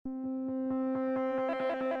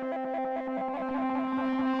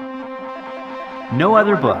No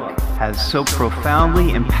other book has so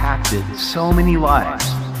profoundly impacted so many lives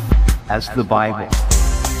as the Bible.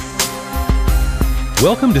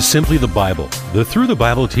 Welcome to Simply the Bible, the Through the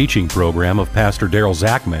Bible teaching program of Pastor Daryl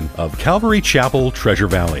Zachman of Calvary Chapel, Treasure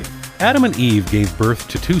Valley. Adam and Eve gave birth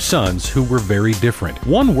to two sons who were very different.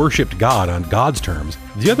 One worshiped God on God's terms,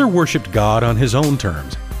 the other worshiped God on his own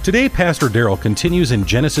terms. Today, Pastor Daryl continues in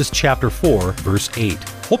Genesis chapter 4, verse 8.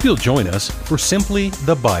 Hope you'll join us for Simply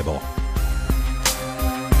the Bible.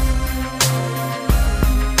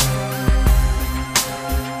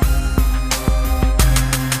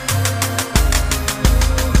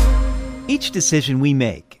 Each decision we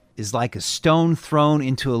make is like a stone thrown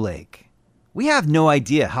into a lake. We have no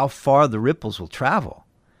idea how far the ripples will travel.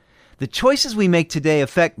 The choices we make today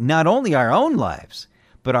affect not only our own lives,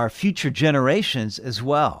 but our future generations as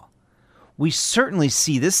well. We certainly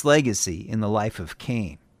see this legacy in the life of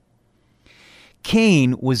Cain.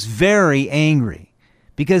 Cain was very angry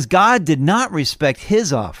because God did not respect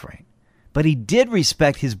his offering, but he did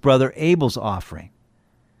respect his brother Abel's offering.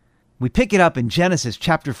 We pick it up in Genesis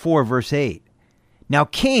chapter 4, verse 8. Now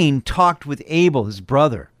Cain talked with Abel, his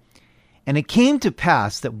brother. And it came to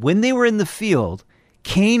pass that when they were in the field,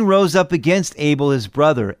 Cain rose up against Abel, his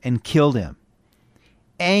brother, and killed him.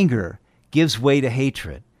 Anger gives way to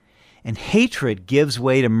hatred, and hatred gives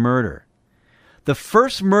way to murder. The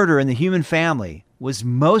first murder in the human family was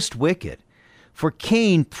most wicked, for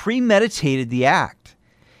Cain premeditated the act.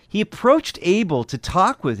 He approached Abel to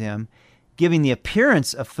talk with him, giving the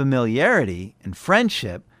appearance of familiarity and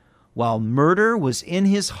friendship, while murder was in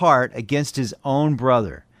his heart against his own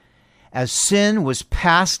brother. As sin was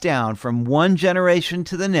passed down from one generation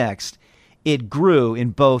to the next, it grew in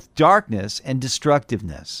both darkness and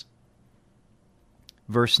destructiveness.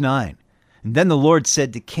 Verse 9, And then the Lord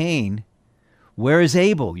said to Cain, Where is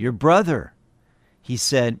Abel, your brother? He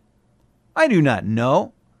said, I do not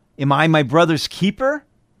know. Am I my brother's keeper?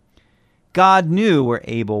 God knew where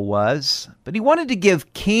Abel was, but he wanted to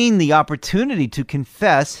give Cain the opportunity to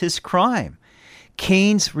confess his crime.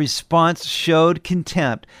 Cain's response showed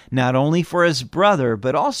contempt not only for his brother,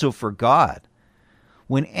 but also for God.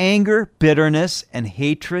 When anger, bitterness, and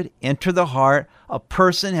hatred enter the heart, a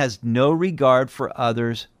person has no regard for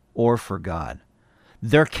others or for God.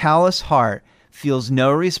 Their callous heart feels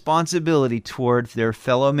no responsibility toward their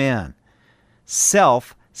fellow man.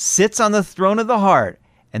 Self sits on the throne of the heart,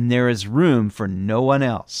 and there is room for no one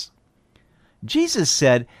else. Jesus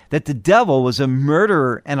said that the devil was a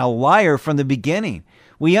murderer and a liar from the beginning.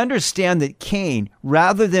 We understand that Cain,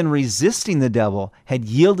 rather than resisting the devil, had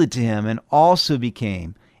yielded to him and also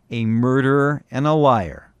became a murderer and a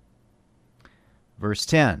liar. Verse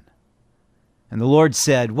 10, And the Lord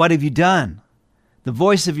said, What have you done? The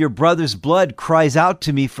voice of your brother's blood cries out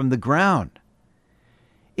to me from the ground.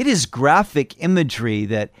 It is graphic imagery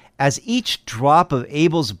that as each drop of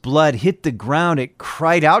Abel's blood hit the ground, it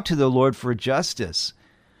cried out to the Lord for justice.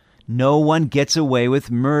 No one gets away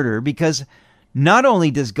with murder because not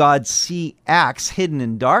only does God see acts hidden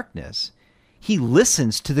in darkness, he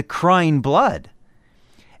listens to the crying blood.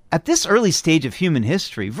 At this early stage of human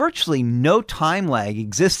history, virtually no time lag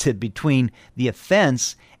existed between the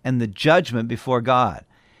offense and the judgment before God.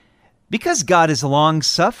 Because God is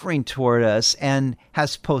long-suffering toward us and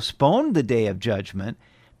has postponed the day of judgment,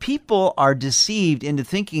 people are deceived into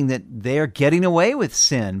thinking that they are getting away with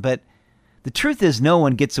sin, but the truth is no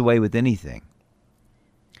one gets away with anything.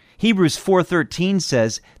 Hebrews 4:13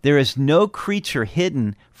 says, There is no creature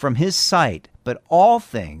hidden from his sight, but all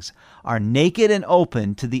things are naked and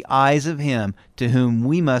open to the eyes of him to whom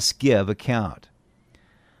we must give account.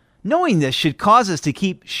 Knowing this should cause us to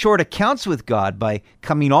keep short accounts with God by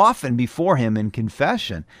coming often before him in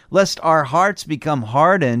confession, lest our hearts become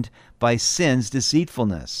hardened by sin's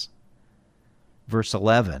deceitfulness. Verse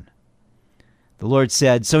 11, The Lord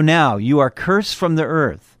said, So now you are cursed from the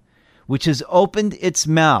earth, which has opened its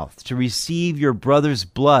mouth to receive your brother's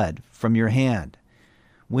blood from your hand.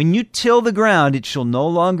 When you till the ground, it shall no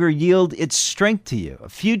longer yield its strength to you. A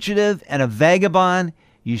fugitive and a vagabond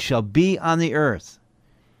you shall be on the earth.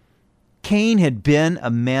 Cain had been a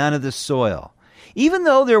man of the soil. Even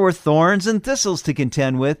though there were thorns and thistles to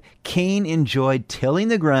contend with, Cain enjoyed tilling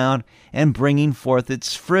the ground and bringing forth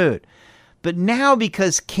its fruit. But now,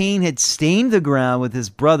 because Cain had stained the ground with his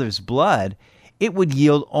brother's blood, it would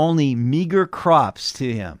yield only meager crops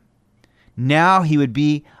to him. Now he would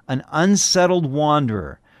be an unsettled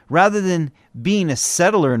wanderer. Rather than being a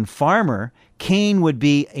settler and farmer, Cain would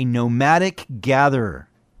be a nomadic gatherer.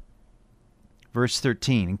 Verse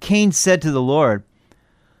 13, And Cain said to the Lord,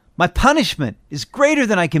 My punishment is greater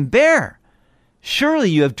than I can bear. Surely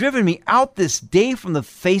you have driven me out this day from the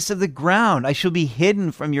face of the ground. I shall be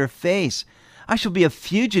hidden from your face. I shall be a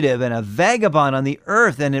fugitive and a vagabond on the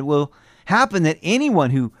earth, and it will happen that anyone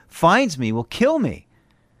who finds me will kill me.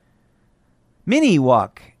 Many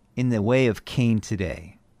walk in the way of Cain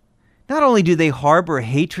today. Not only do they harbor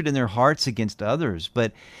hatred in their hearts against others,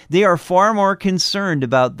 but they are far more concerned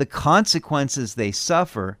about the consequences they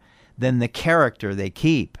suffer than the character they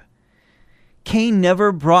keep. Cain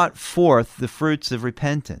never brought forth the fruits of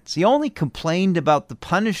repentance. He only complained about the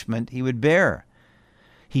punishment he would bear.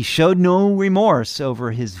 He showed no remorse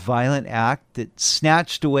over his violent act that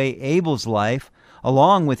snatched away Abel's life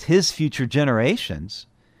along with his future generations.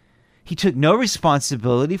 He took no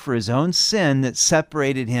responsibility for his own sin that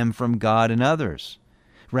separated him from God and others.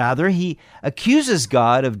 Rather, he accuses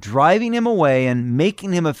God of driving him away and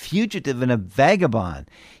making him a fugitive and a vagabond.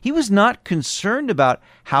 He was not concerned about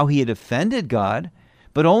how he had offended God,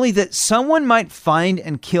 but only that someone might find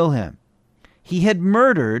and kill him. He had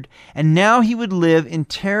murdered, and now he would live in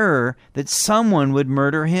terror that someone would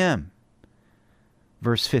murder him.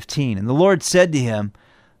 Verse 15, and the Lord said to him,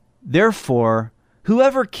 therefore,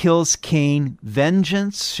 whoever kills Cain,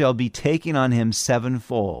 vengeance shall be taken on him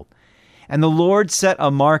sevenfold. And the Lord set a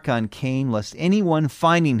mark on Cain, lest anyone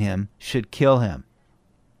finding him should kill him.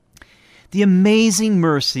 The amazing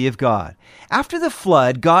mercy of God. After the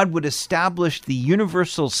flood, God would establish the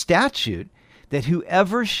universal statute that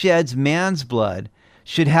whoever sheds man's blood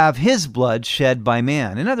should have his blood shed by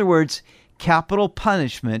man. In other words, capital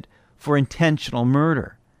punishment for intentional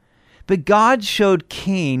murder. But God showed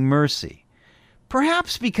Cain mercy,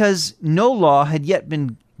 perhaps because no law had yet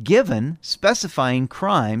been given specifying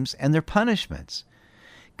crimes and their punishments.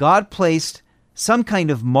 God placed some kind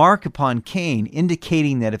of mark upon Cain,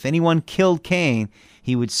 indicating that if anyone killed Cain,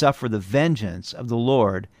 he would suffer the vengeance of the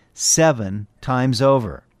Lord 7 times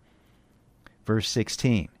over. Verse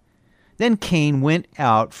 16, then Cain went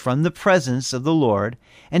out from the presence of the Lord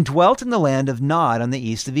and dwelt in the land of Nod on the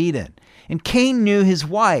east of Eden. And Cain knew his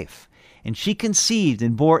wife, and she conceived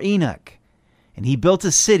and bore Enoch. And he built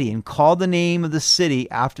a city and called the name of the city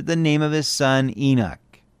after the name of his son Enoch.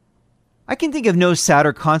 I can think of no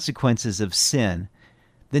sadder consequences of sin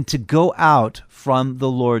than to go out from the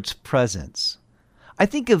Lord's presence. I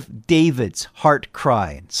think of David's heart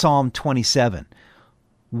cry in Psalm 27.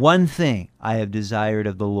 One thing I have desired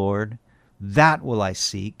of the Lord, that will I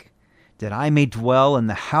seek, that I may dwell in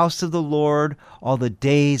the house of the Lord all the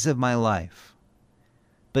days of my life.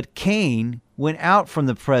 But Cain went out from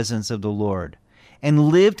the presence of the Lord and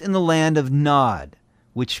lived in the land of Nod,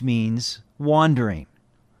 which means wandering.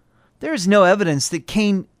 There is no evidence that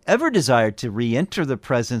Cain ever desired to re-enter the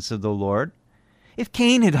presence of the Lord. If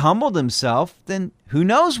Cain had humbled himself, then who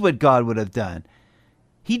knows what God would have done?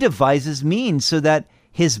 He devises means so that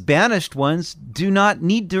his banished ones do not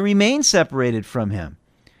need to remain separated from him.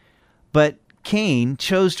 But Cain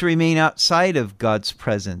chose to remain outside of God's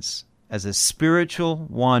presence as a spiritual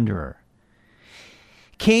wanderer.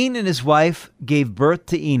 Cain and his wife gave birth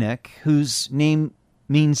to Enoch, whose name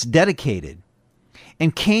means dedicated.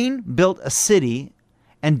 And Cain built a city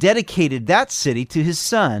and dedicated that city to his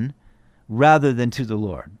son rather than to the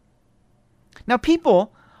Lord. Now,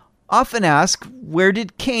 people often ask, where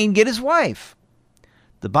did Cain get his wife?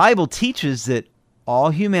 The Bible teaches that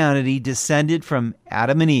all humanity descended from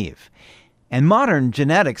Adam and Eve, and modern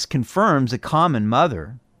genetics confirms a common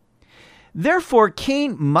mother. Therefore,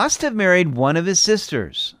 Cain must have married one of his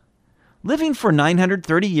sisters. Living for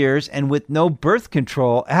 930 years and with no birth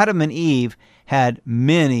control, Adam and Eve had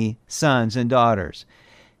many sons and daughters.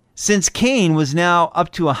 Since Cain was now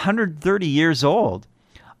up to 130 years old,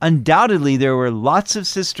 undoubtedly there were lots of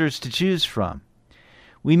sisters to choose from.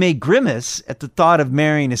 We may grimace at the thought of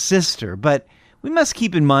marrying a sister, but we must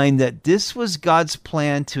keep in mind that this was God's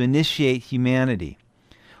plan to initiate humanity.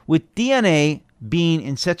 With DNA being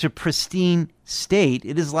in such a pristine state,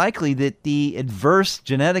 it is likely that the adverse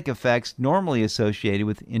genetic effects normally associated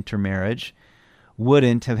with intermarriage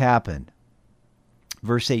wouldn't have happened.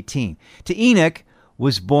 Verse 18, to Enoch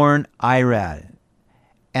was born Irad,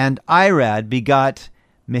 and Irad begot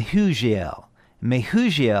Mehujael.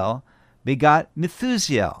 Mehujael begot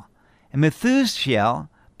Methusael, and Methusael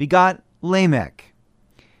begot Lamech.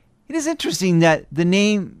 It is interesting that the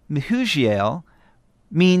name Mehujael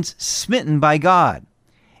means smitten by God,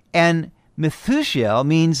 and Methusael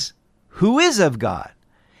means who is of God.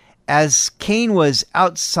 As Cain was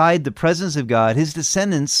outside the presence of God, his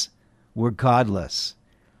descendants were godless.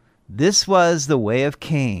 This was the way of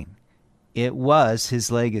Cain. It was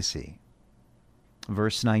his legacy.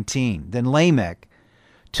 Verse 19, then Lamech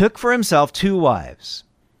took for himself 2 wives.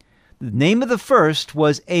 The name of the first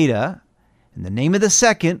was Adah, and the name of the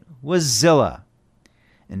second was Zillah.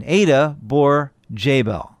 And Adah bore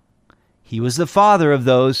Jabal. He was the father of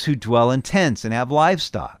those who dwell in tents and have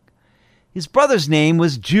livestock. His brother's name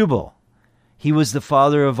was Jubal. He was the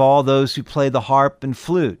father of all those who play the harp and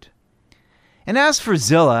flute. And as for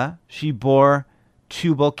Zillah, she bore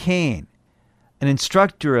Tubal-Cain, an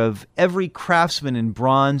instructor of every craftsman in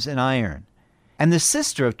bronze and iron. And the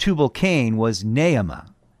sister of Tubal-Cain was Naamah.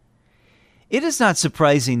 It is not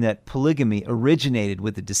surprising that polygamy originated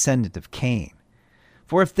with a descendant of Cain.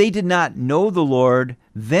 For if they did not know the Lord,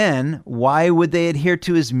 then why would they adhere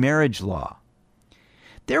to his marriage law?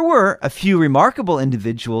 There were a few remarkable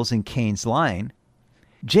individuals in Cain's line.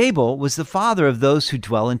 Jabal was the father of those who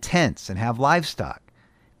dwell in tents and have livestock.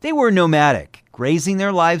 They were nomadic, grazing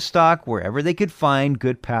their livestock wherever they could find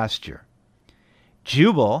good pasture.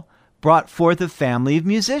 Jubal brought forth a family of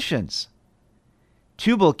musicians.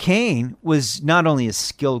 Tubal-Cain was not only a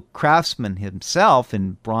skilled craftsman himself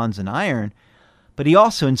in bronze and iron, but he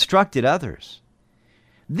also instructed others.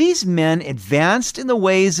 These men advanced in the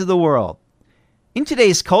ways of the world. In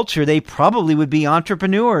today's culture, they probably would be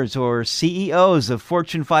entrepreneurs or CEOs of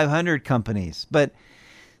Fortune 500 companies. But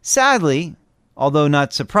sadly, although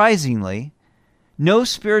not surprisingly, no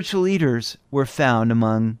spiritual leaders were found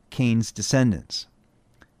among Cain's descendants.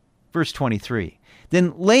 Verse 23,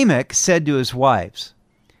 Then Lamech said to his wives,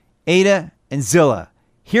 Adah and Zillah,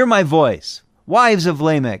 hear my voice. Wives of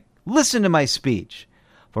Lamech, listen to my speech.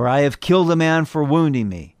 For I have killed a man for wounding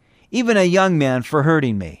me, even a young man for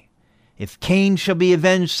hurting me. If Cain shall be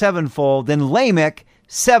avenged sevenfold, then Lamech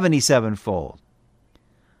 77-fold.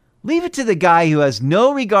 Leave it to the guy who has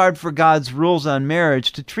no regard for God's rules on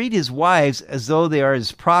marriage to treat his wives as though they are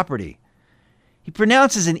his property. He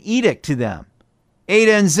pronounces an edict to them.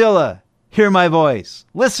 Adah and Zillah, hear my voice.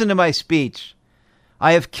 Listen to my speech.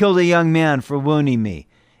 I have killed a young man for wounding me.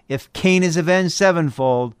 If Cain is avenged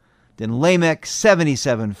sevenfold, then Lamech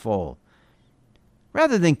 77-fold.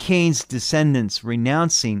 Rather than Cain's descendants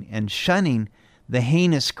renouncing and shunning the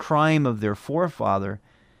heinous crime of their forefather,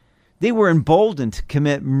 they were emboldened to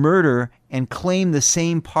commit murder and claim the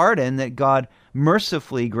same pardon that God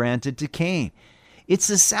mercifully granted to Cain. It's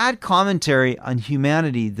a sad commentary on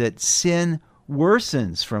humanity that sin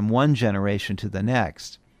worsens from one generation to the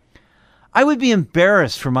next. I would be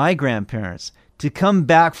embarrassed for my grandparents to come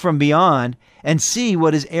back from beyond and see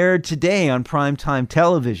what is aired today on primetime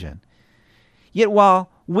television. Yet while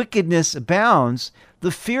wickedness abounds, the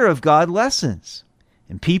fear of God lessens,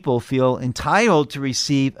 and people feel entitled to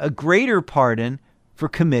receive a greater pardon for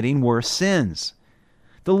committing worse sins.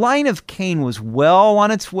 The line of Cain was well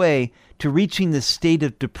on its way to reaching the state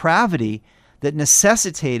of depravity that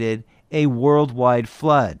necessitated a worldwide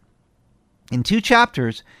flood. In 2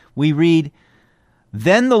 chapters, we read,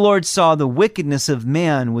 Then the Lord saw the wickedness of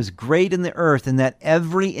man was great in the earth, and that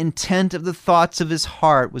every intent of the thoughts of his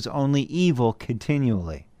heart was only evil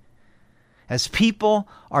continually. As people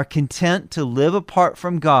are content to live apart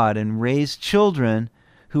from God and raise children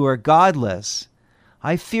who are godless,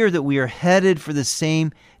 I fear that we are headed for the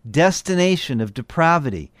same destination of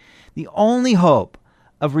depravity. The only hope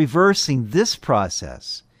of reversing this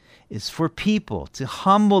process is for people to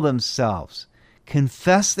humble themselves,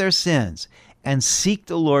 confess their sins, and seek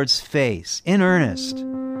the Lord's face in earnest.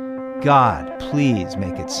 God, please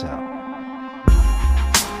make it so.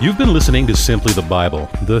 You've been listening to Simply the Bible,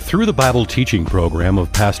 the Through the Bible teaching program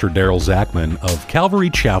of Pastor Daryl Zachman of Calvary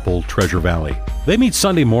Chapel, Treasure Valley. They meet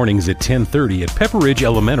Sunday mornings at 10:30 at Pepperidge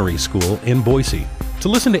Elementary School in Boise. To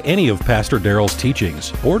listen to any of Pastor Daryl's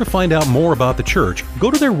teachings or to find out more about the church, go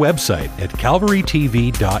to their website at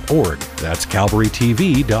calvarytv.org. That's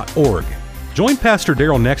calvarytv.org. Join Pastor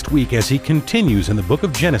Daryl next week as he continues in the book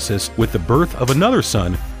of Genesis with the birth of another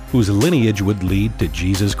son whose lineage would lead to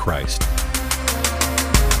Jesus Christ.